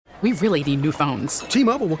We really need new phones.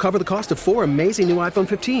 T-Mobile will cover the cost of 4 amazing new iPhone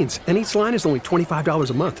 15s, and each line is only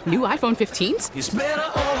 $25 a month. New iPhone 15s? It's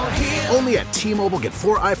better over here. Only at T-Mobile, get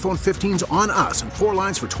 4 iPhone 15s on us and 4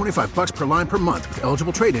 lines for $25 per line per month with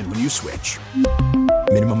eligible trade-in when you switch.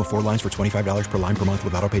 Minimum of 4 lines for $25 per line per month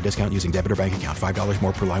with autopay discount using debit or bank account. $5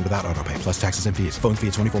 more per line without autopay, plus taxes and fees. Phone fee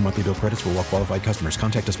at 24 monthly bill credits for well-qualified customers.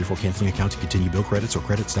 Contact us before canceling account to continue bill credits or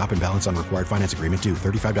credit stop and balance on required finance agreement due.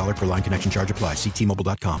 $35 per line connection charge applies. See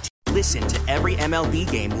T-Mobile.com. Listen to every MLB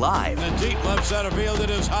game live. In the deep left center field, it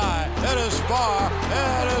is high, it is far,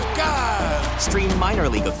 it is gone. Stream minor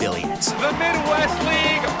league affiliates. The Midwest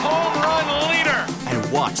League home run leader.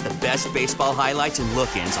 And watch the best baseball highlights and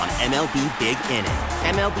look-ins on MLB Big Inning.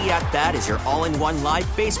 MLB At Bat is your all-in-one live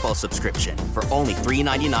baseball subscription for only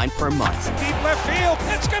 $3.99 per month. Deep left field,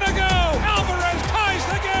 it's gonna go. Alvarez ties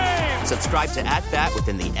the game. Subscribe to At Bat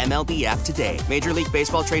within the MLB app today. Major League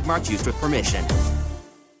Baseball trademarks used with permission.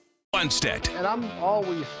 Lundstedt. And I'm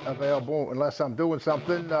always available unless I'm doing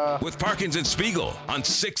something. With Parkins and Spiegel on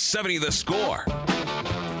 670 The Score.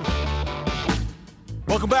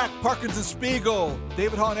 Welcome back, Parkins and Spiegel.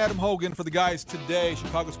 David Hall and Adam Hogan for the guys today.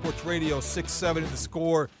 Chicago Sports Radio, 670 The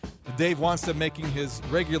Score. Dave Wannstedt making his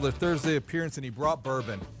regular Thursday appearance, and he brought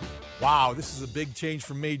bourbon. Wow, this is a big change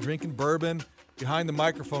for me, drinking bourbon behind the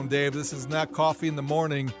microphone, Dave. This is not coffee in the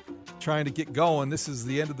morning trying to get going. This is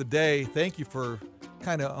the end of the day. Thank you for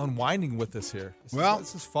kind of unwinding with us here.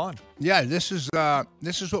 This is fun. Yeah, this is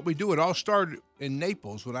what we do. It all started in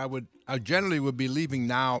Naples when I generally would be leaving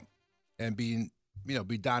now and be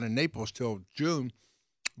down in Naples till June,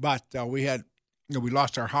 but we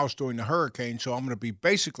lost our house during the hurricane, so I'm going to be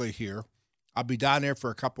basically here. I'll be down there for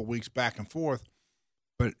a couple of weeks back and forth,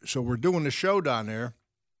 but so we're doing the show down there,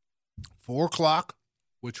 4:00,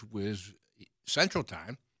 which was Central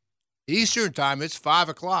Time. Eastern Time, it's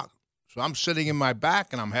 5:00. So I'm sitting in my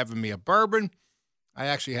back, and I'm having me a bourbon. I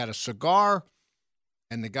actually had a cigar,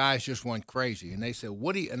 and the guys just went crazy. And they said,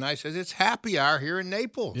 "Woody," and I said, "It's happy hour here in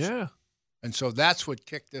Naples." Yeah. And so that's what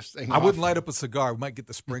kicked this thing off. I wouldn't light up a cigar. We might get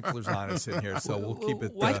the sprinklers on us in here, so we'll keep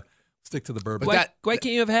it, stick to the bourbon. Why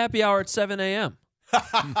can't you have happy hour at 7 a.m.?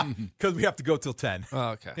 Because we have to go till 10. Oh,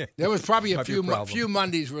 okay. Yeah. There was probably a few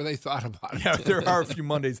Mondays where they thought about it. Yeah, there are a few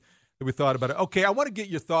Mondays that we thought about it. Okay, I want to get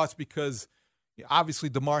your thoughts because obviously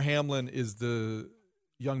Damar Hamlin is the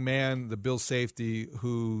young man, the Bills safety,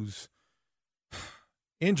 whose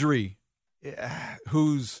injury,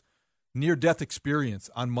 whose near-death experience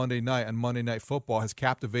on Monday Night Football has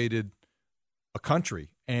captivated a country.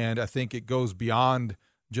 And I think it goes beyond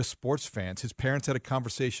just sports fans. His parents had a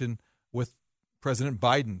conversation with President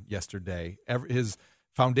Biden yesterday. His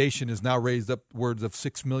foundation has now raised upwards of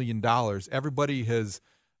 $6 million. Everybody has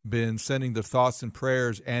been sending their thoughts and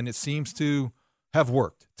prayers, and it seems to have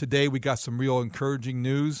worked. Today we got some real encouraging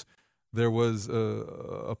news. There was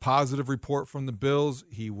a positive report from the Bills.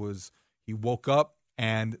 He woke up.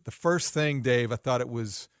 And the first thing, Dave, I thought it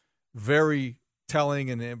was very telling,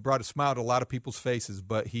 and it brought a smile to a lot of people's faces,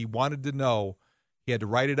 but he wanted to know, he had to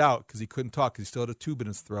write it out because he couldn't talk because he still had a tube in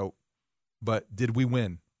his throat. But did we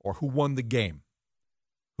win? Or who won the game?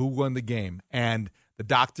 Who won the game? And the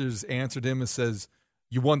doctors answered him and says,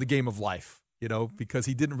 you won the game of life, because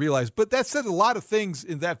he didn't realize. But that said a lot of things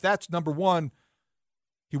in that. That's number one,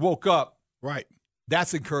 he woke up. Right.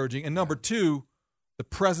 That's encouraging. And number two, the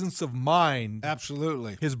presence of mind.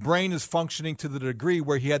 Absolutely. His brain is functioning to the degree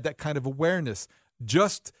where he had that kind of awareness.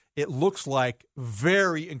 It looks like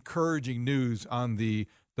very encouraging news on the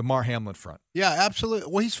Damar Hamlin front. Yeah,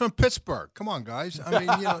 absolutely. Well, he's from Pittsburgh. Come on, guys. I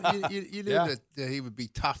mean, you knew that he would be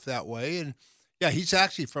tough that way. And, yeah, he's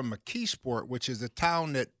actually from McKeesport, which is a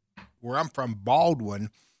town where I'm from, Baldwin.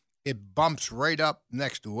 It bumps right up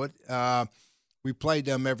next to it. We played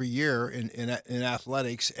them every year in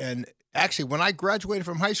athletics. And actually, when I graduated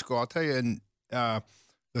from high school, I'll tell you,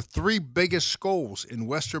 the three biggest schools in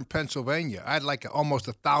Western Pennsylvania, I had like almost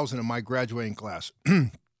 1,000 in my graduating class.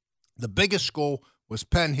 The biggest school was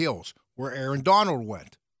Penn Hills, where Aaron Donald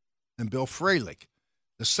went, and Bill Fralick.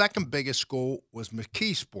 The second biggest school was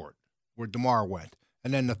McKeesport, where Damar went.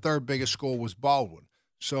 And then the third biggest school was Baldwin.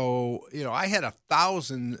 So, I had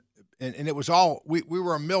 1,000, and it was all, we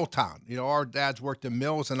were a mill town. Our dads worked in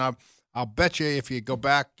mills, and I'll bet you if you go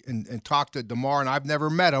back and talk to Damar, and I've never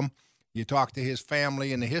met him, you talk to his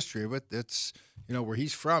family and the history of it, it's, where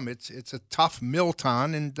he's from, it's a tough mill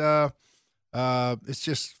town, and it's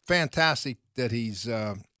just fantastic that he's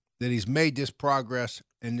made this progress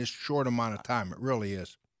in this short amount of time. It really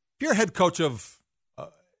is. If you're a head coach in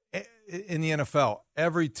the NFL,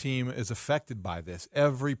 every team is affected by this.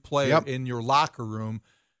 Every player in your locker room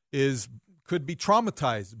could be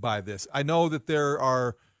traumatized by this. I know that there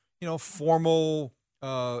are formal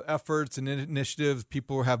efforts and initiatives.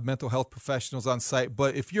 People have mental health professionals on site.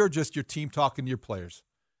 But if you're just your team talking to your players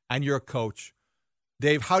and you're a coach,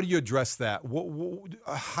 Dave, how do you address that?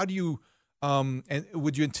 How do you and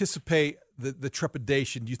would you anticipate the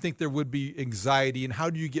trepidation? Do you think there would be anxiety? And how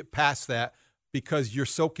do you get past that? Because you're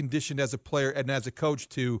so conditioned as a player and as a coach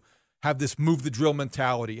to have this move the drill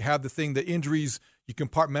mentality, have the injuries you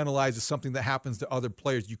compartmentalize as something that happens to other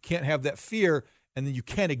players. You can't have that fear, and then you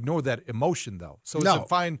can't ignore that emotion, though. So it's a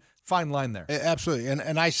fine line there. Absolutely.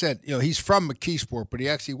 And I said, he's from McKeesport, but he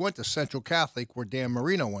actually went to Central Catholic where Dan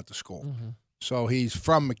Marino went to school. Mm-hmm. So he's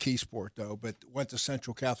from McKeesport, though, but went to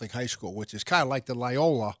Central Catholic High School, which is kind of like the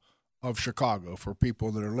Loyola of Chicago for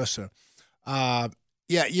people that are listening.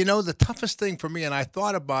 The toughest thing for me, and I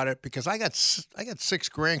thought about it because I got 6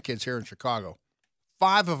 grandkids here in Chicago.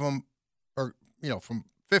 5 of them are, from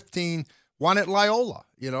 15, one at Loyola,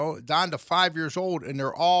 down to 5 years old, and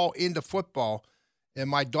they're all into football. And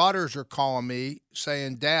my daughters are calling me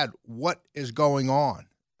saying, Dad, what is going on?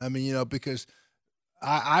 I mean, because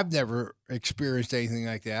I've never experienced anything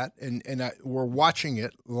like that. And we're watching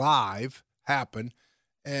it live happen.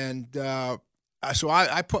 And so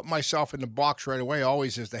I put myself in the box right away,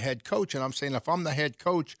 always as the head coach. And I'm saying, if I'm the head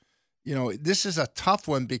coach, this is a tough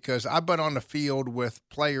one because I've been on the field with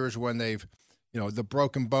players when they've, the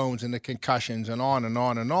broken bones and the concussions and on and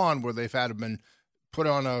on and on, where they've had to been put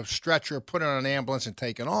on a stretcher, put on an ambulance and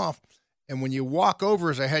taken off. And when you walk over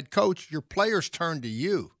as a head coach, your players turn to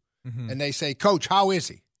you and they say, Coach, how is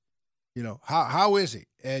he? How is he?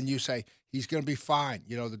 And you say, he's going to be fine.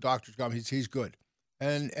 The doctor's come, he's good.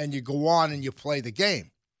 And you go on and you play the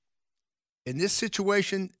game. In this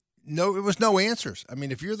situation, it was no answers. I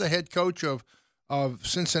mean, if you're the head coach of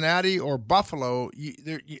Cincinnati or Buffalo,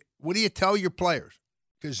 what do you tell your players?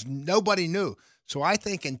 Because nobody knew. So I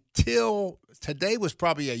think until today was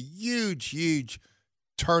probably a huge, huge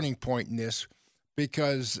turning point in this,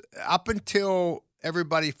 because up until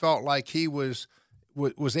everybody felt like he was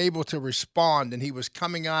able to respond and he was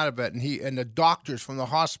coming out of it, and the doctors from the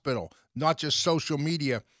hospital, not just social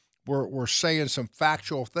media, were saying some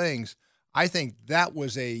factual things. I think that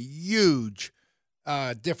was a huge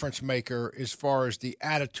difference maker as far as the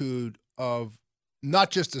attitude of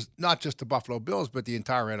not just the Buffalo Bills, but the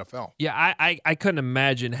entire NFL. Yeah, I couldn't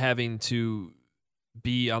imagine having to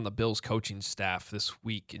be on the Bills coaching staff this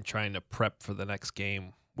week and trying to prep for the next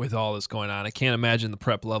game with all this going on. I can't imagine the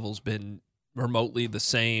prep level's been remotely the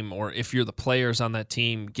same, or if you're the players on that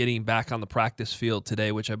team getting back on the practice field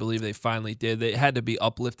today, which I believe they finally did. They had to be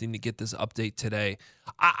uplifting to get this update today.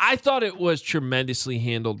 I thought it was tremendously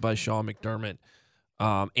handled by Sean McDermott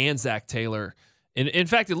and Zach Taylor. And in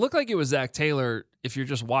fact, it looked like it was Zach Taylor, if you're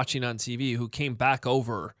just watching on TV, who came back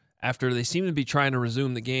over after they seemed to be trying to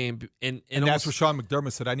resume the game. And that's where Sean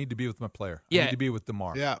McDermott said, I need to be with my player. I need to be with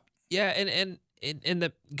DeMar. Yeah. Yeah, and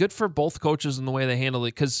the good for both coaches in the way they handled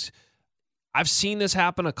it, because I've seen this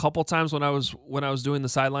happen a couple times when I was doing the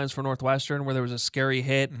sidelines for Northwestern, where there was a scary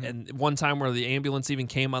hit, and one time where the ambulance even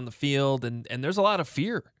came on the field, and there's a lot of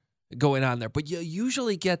fear going on there. But you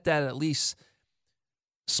usually get that at least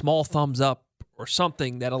small thumbs up or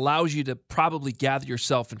something that allows you to probably gather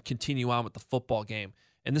yourself and continue on with the football game.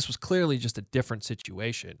 And this was clearly just a different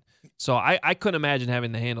situation. So I couldn't imagine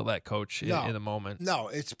having to handle that, Coach, in a moment. No,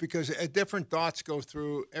 it's because different thoughts go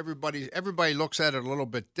through everybody. Everybody looks at it a little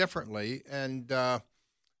bit differently, and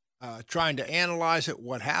trying to analyze it.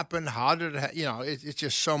 What happened? How did it? It's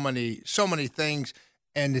just so many things.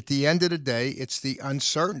 And at the end of the day, it's the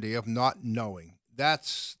uncertainty of not knowing. I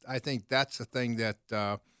think that's the thing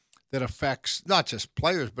that affects not just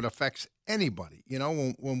players, but affects anybody.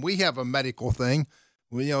 When we have a medical thing.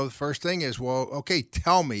 Well, the first thing is, well, okay,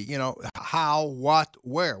 tell me, how, what,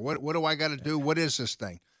 where, what do I got to do? What is this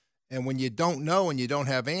thing? And when you don't know and you don't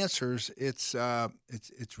have answers, it's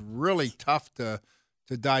really tough to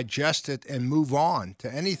digest it and move on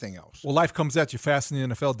to anything else. Well, life comes at you fast in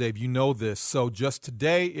the NFL, Dave. You know this. So just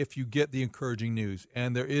today, if you get the encouraging news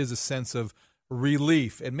and there is a sense of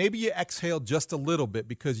relief, and maybe you exhale just a little bit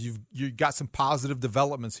because you got some positive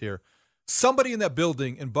developments here. Somebody in that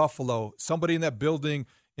building in Buffalo, somebody in that building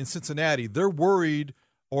in Cincinnati, they're worried,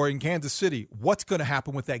 or in Kansas City, what's going to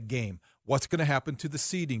happen with that game? What's going to happen to the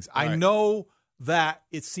seedings? Right. I know that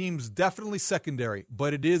it seems definitely secondary,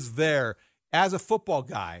 but it is there. As a football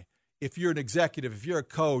guy, if you're an executive, if you're a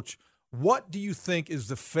coach, what do you think is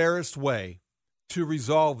the fairest way to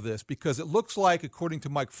resolve this? Because it looks like, according to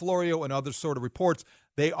Mike Florio and other sort of reports,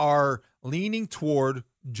 they are leaning toward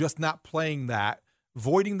just not playing that,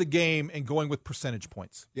 voiding the game and going with percentage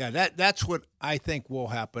points. Yeah, that's what I think will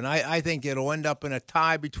happen. I think it'll end up in a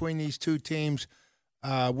tie between these two teams.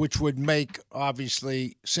 which would make,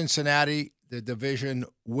 obviously, Cincinnati the division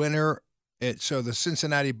winner. So the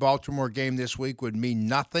Cincinnati-Baltimore game this week would mean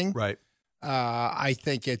nothing. Right. I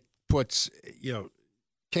think it puts,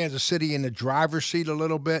 Kansas City in the driver's seat a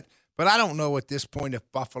little bit. But I don't know at this point if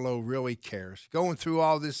Buffalo really cares. Going through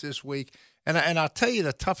all this week, and I'll tell you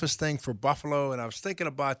the toughest thing for Buffalo, and I was thinking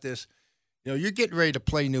about this, you're getting ready to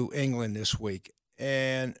play New England this week.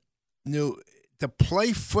 And to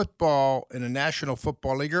play football in the National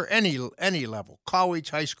Football League or any level, college,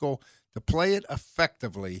 high school, to play it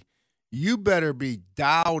effectively, you better be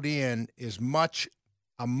dialed in as much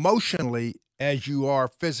emotionally as you are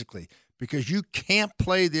physically, because you can't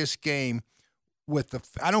play this game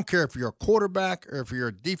I don't care if you're a quarterback or if you're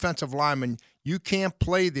a defensive lineman, you can't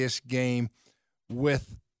play this game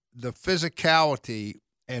with the physicality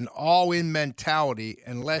and all-in mentality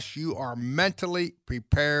unless you are mentally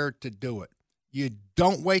prepared to do it. You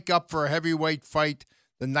don't wake up for a heavyweight fight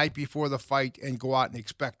the night before the fight and go out and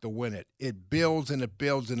expect to win it. It builds and it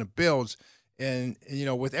builds and it builds. And,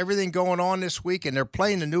 with everything going on this week, and they're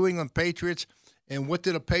playing the New England Patriots, and what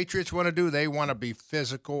do the Patriots want to do? They want to be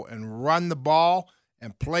physical and run the ball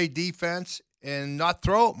and play defense and not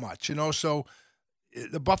throw it much, So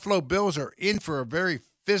the Buffalo Bills are in for a very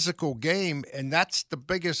physical game, and that's the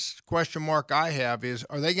biggest question mark I have is,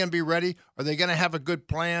 are they going to be ready? Are they going to have a good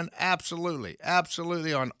plan? Absolutely.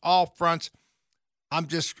 Absolutely on all fronts. I'm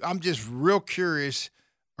just real curious,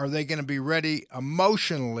 are they going to be ready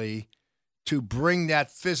emotionally to bring that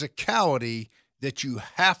physicality that you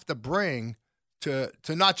have to bring to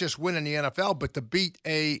not just win in the NFL, but to beat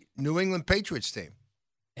a New England Patriots team?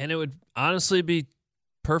 And it would honestly be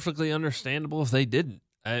perfectly understandable if they didn't.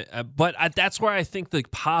 But that's where I think the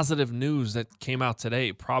positive news that came out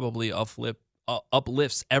today probably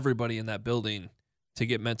uplifts everybody in that building to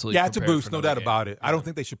get mentally prepared. Yeah, it's a boost, no doubt game. about it. I don't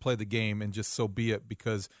think they should play the game and just so be it,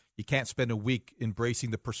 because you can't spend a week embracing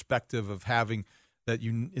the perspective of having that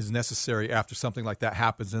is necessary after something like that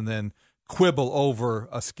happens and then quibble over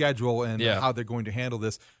a schedule and how they're going to handle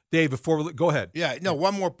this. Dave, go ahead. Yeah, no,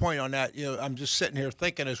 one more point on that. I'm just sitting here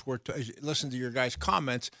thinking as we're listening to your guys'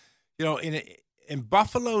 comments. In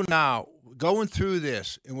Buffalo now, going through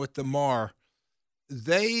this and with DeMar,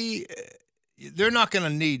 they're not going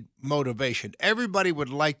to need motivation. Everybody would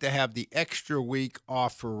like to have the extra week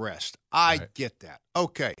off for rest. I get that.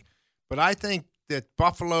 Okay. But I think that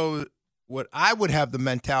Buffalo, I would have the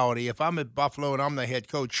mentality, if I'm at Buffalo and I'm the head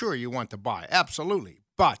coach, sure, you want to buy. Absolutely.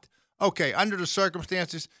 But, okay, under the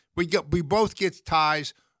circumstances, we both get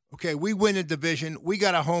ties. Okay, we win a division. We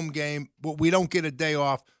got a home game, but we don't get a day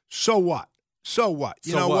off. So what? So what?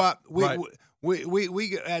 You know what?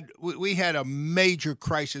 We had a major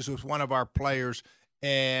crisis with one of our players,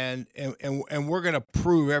 and we're going to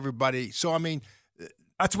prove everybody. So, I mean,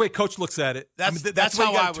 that's the way coach looks at it. That's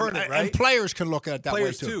how I turn it, right? And players can look at it that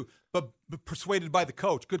way, too. But persuaded by the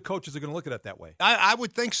coach. Good coaches are going to look at it that way. I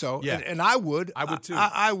would think so. Yeah. And I would. I would, too.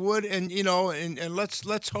 I would. And, and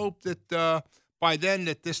let's hope that by then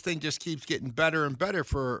that this thing just keeps getting better and better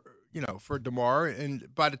for DeMar. And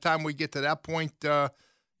by the time we get to that point,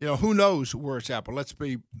 who knows where it's at. But let's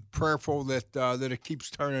be prayerful that it keeps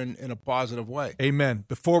turning in a positive way. Amen.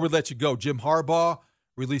 Before we let you go, Jim Harbaugh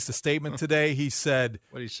released a statement today. He said,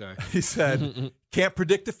 what did he say? He said, can't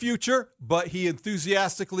predict the future, but he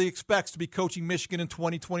enthusiastically expects to be coaching Michigan in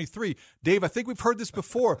 2023. Dave, I think we've heard this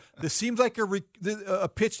before. This seems like a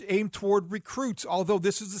pitch aimed toward recruits, although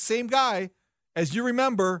this is the same guy, as you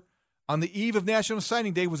remember, on the eve of National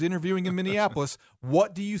Signing Day, was interviewing in Minneapolis.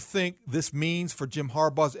 What do you think this means for Jim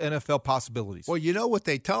Harbaugh's NFL possibilities? Well, you know what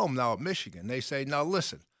they tell him now at Michigan? They say, now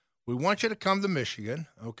listen, we want you to come to Michigan,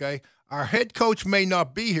 okay? Our head coach may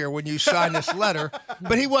not be here when you sign this letter,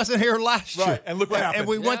 but he wasn't here last year. And look what happened. And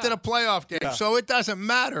we went to the playoff game, so it doesn't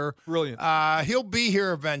matter. Brilliant. He'll be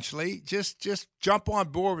here eventually. Just jump on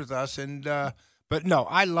board with us. And but no,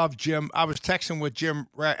 I love Jim. I was texting with Jim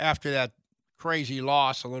right after that crazy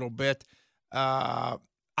loss a little bit. I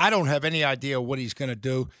don't have any idea what he's going to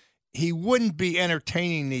do. He wouldn't be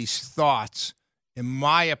entertaining these thoughts, in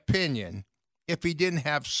my opinion, if he didn't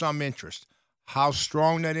have some interest. How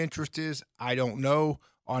strong that interest is, I don't know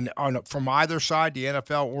from either side, the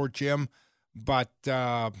NFL or Jim. But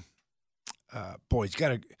boy, he's got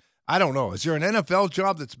to. I don't know. Is there an NFL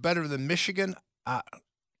job that's better than Michigan?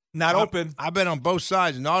 Not open. I've been on both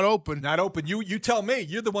sides. Not open. Not open. You tell me.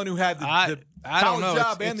 You're the one who had the I don't know.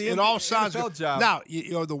 job and the NFL job. Now,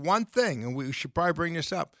 the one thing, and we should probably bring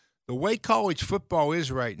this up, the way college football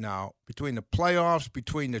is right now, between the playoffs,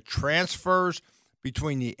 between the transfers,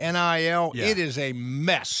 between the NIL, it is a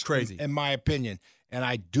mess. Crazy. In my opinion. And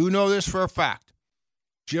I do know this for a fact.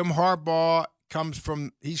 Jim Harbaugh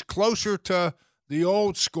he's closer to the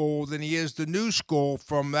old school than he is the new school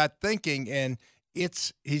from that thinking, and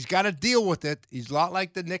he's got to deal with it. He's a lot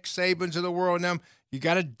like the Nick Sabans of the world and them. You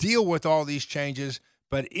got to deal with all these changes,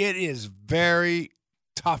 but it is very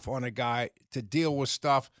tough on a guy to deal with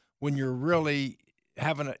stuff when you're really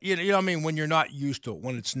having you know what I mean, when you're not used to it,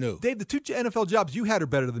 when it's new. Dave, the 2 NFL jobs you had are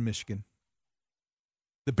better than Michigan.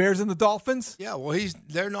 The Bears and the Dolphins? Yeah, well,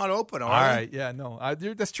 they're not open, all right, yeah, no,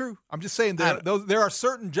 that's true. I'm just saying there are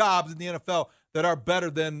certain jobs in the NFL that are better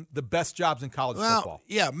than the best jobs in college football.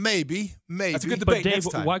 Yeah, maybe. That's a good debate. But Dave, next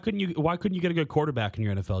time. why couldn't you get a good quarterback in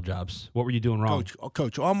your NFL jobs? What were you doing wrong?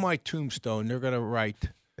 Coach, on my tombstone, they're going to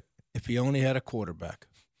write, if he only had a quarterback.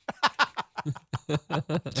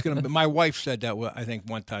 It's gonna be, my wife said that, I think,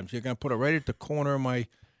 one time. So you're going to put it right at the corner of my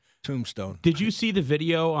tombstone. Did you see the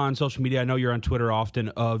video on social media? I know you're on Twitter often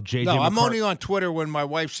of J.J. No, I'm McCarthy. only on Twitter when my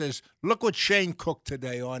wife says, look what Shane cooked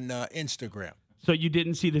today on Instagram. So you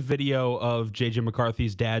didn't see the video of J.J.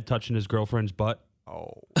 McCarthy's dad touching his girlfriend's butt?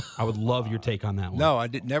 Oh. I would love your take on that one. No, I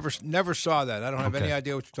never saw that. I don't have any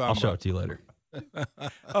idea what you're talking about. I'll show it to you later.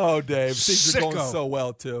 Oh, Dave. Things are going so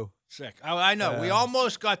well, too. Sick. I know. We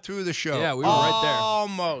almost got through the show. Yeah, we were right there.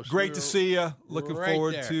 Almost. Great to see you. Looking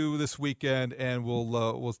forward to this weekend, and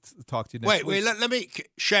we'll talk to you next week. Wait. Let me,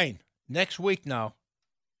 Shane. Next week now,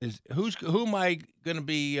 who am I going to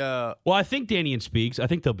be? Well, I think Danny and Speaks. I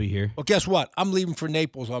think they'll be here. Well, guess what? I'm leaving for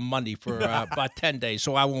Naples on Monday for about 10 days,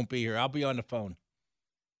 so I won't be here. I'll be on the phone.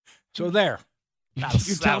 So there.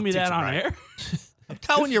 You tell me that on air? I'm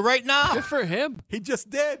telling you right now. Good for him. He just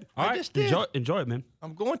did. All right. just did. Enjoy it, man.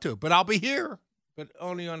 I'm going to, but I'll be here, but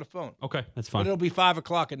only on the phone. Okay, that's But fine. it'll be 5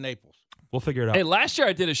 o'clock in Naples. We'll figure it out. Hey, last year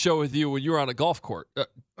I did a show with you when you were on a golf court.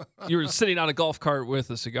 You were sitting on a golf cart with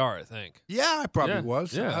a cigar, I think. Yeah, I probably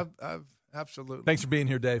was. Yeah. I've absolutely. Thanks for being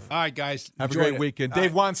here, Dave. All right, guys. Have a great weekend.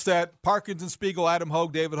 Dave Wannstedt, Parkinson Spiegel, Adam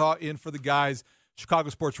Hogue, David Haw in for the guys. Chicago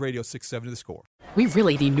Sports Radio 670 The Score. We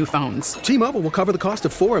really need new phones. T-Mobile will cover the cost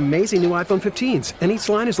of 4 amazing new iPhone 15s, and each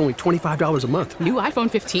line is only $25 a month. New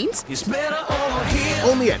iPhone 15s? It's better over here.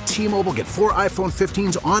 Only at T-Mobile, get 4 iPhone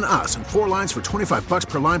 15s on us and 4 lines for $25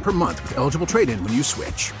 per line per month with eligible trade-in when you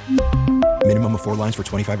switch. Minimum of 4 lines for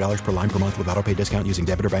 $25 per line per month with autopay discount using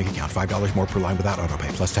debit or bank account. $5 more per line without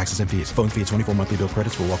autopay, plus taxes and fees. Phone fee at 24 monthly bill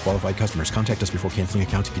credits for well-qualified customers. Contact us before canceling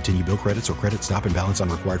account to continue bill credits or credit stop and balance on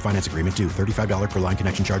required finance agreement due. $35 per line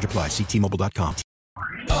connection charge applies. See T-Mobile.com.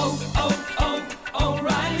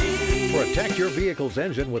 O'Reilly. Protect your vehicle's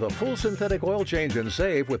engine with a full synthetic oil change and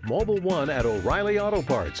save with Mobil 1 at O'Reilly Auto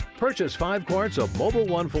Parts. Purchase 5 quarts of Mobil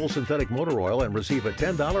 1 full synthetic motor oil and receive a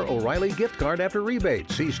 $10 O'Reilly gift card after rebate.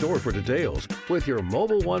 See store for details. With your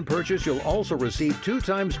Mobil 1 purchase, you'll also receive 2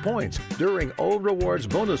 times points during O Rewards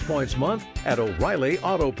Bonus Points Month at O'Reilly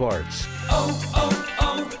Auto Parts.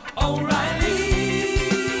 O'Reilly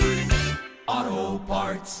Auto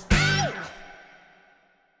Parts.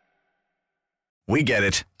 We get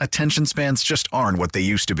it. Attention spans just aren't what they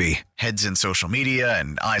used to be. Heads in social media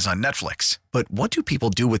and eyes on Netflix. But what do people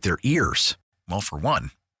do with their ears? Well, for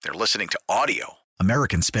one, they're listening to audio.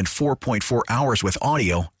 Americans spend 4.4 hours with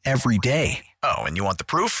audio every day. Oh, and you want the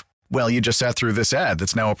proof? Well, you just sat through this ad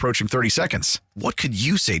that's now approaching 30 seconds. What could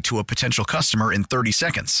you say to a potential customer in 30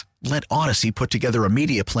 seconds? Let Odyssey put together a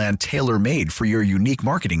media plan tailor-made for your unique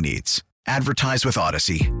marketing needs. Advertise with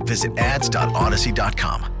Odyssey. Visit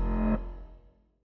ads.odyssey.com.